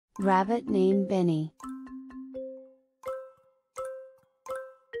Rabbit named Benny.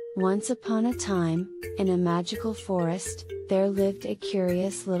 Once upon a time, in a magical forest, there lived a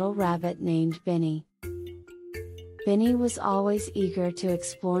curious little rabbit named Benny. Benny was always eager to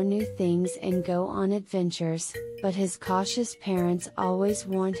explore new things and go on adventures, but his cautious parents always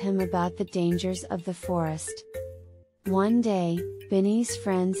warned him about the dangers of the forest. One day, Benny's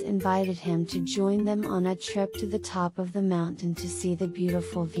friends invited him to join them on a trip to the top of the mountain to see the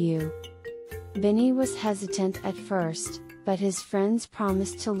beautiful view. Benny was hesitant at first, but his friends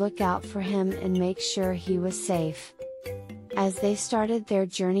promised to look out for him and make sure he was safe. As they started their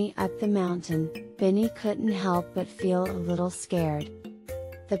journey up the mountain, Benny couldn't help but feel a little scared.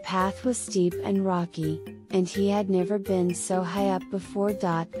 The path was steep and rocky, and he had never been so high up before.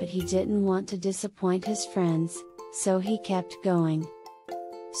 But he didn't want to disappoint his friends, so he kept going.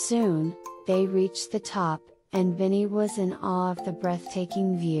 Soon, they reached the top, and Benny was in awe of the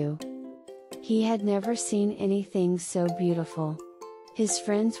breathtaking view. He had never seen anything so beautiful. His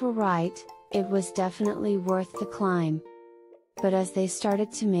friends were right, it was definitely worth the climb. But as they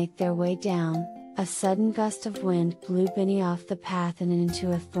started to make their way down, a sudden gust of wind blew Benny off the path and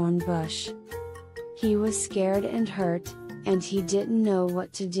into a thorn bush. He was scared and hurt, and he didn't know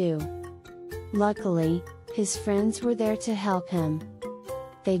what to do. Luckily, his friends were there to help him.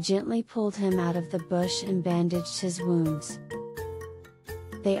 They gently pulled him out of the bush and bandaged his wounds.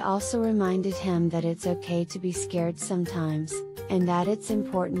 They also reminded him that it's okay to be scared sometimes, and that it's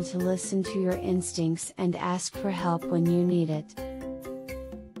important to listen to your instincts and ask for help when you need it.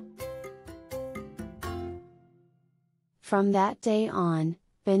 From that day on,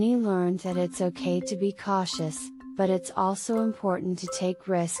 Benny learned that it's okay to be cautious, but it's also important to take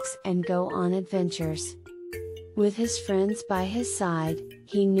risks and go on adventures. With his friends by his side,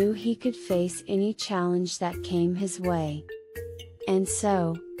 he knew he could face any challenge that came his way. And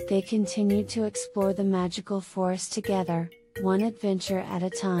so, they continued to explore the magical forest together, one adventure at a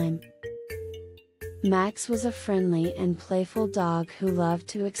time. Max was a friendly and playful dog who loved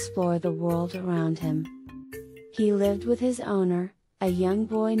to explore the world around him. He lived with his owner, a young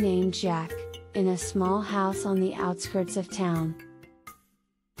boy named Jack, in a small house on the outskirts of town.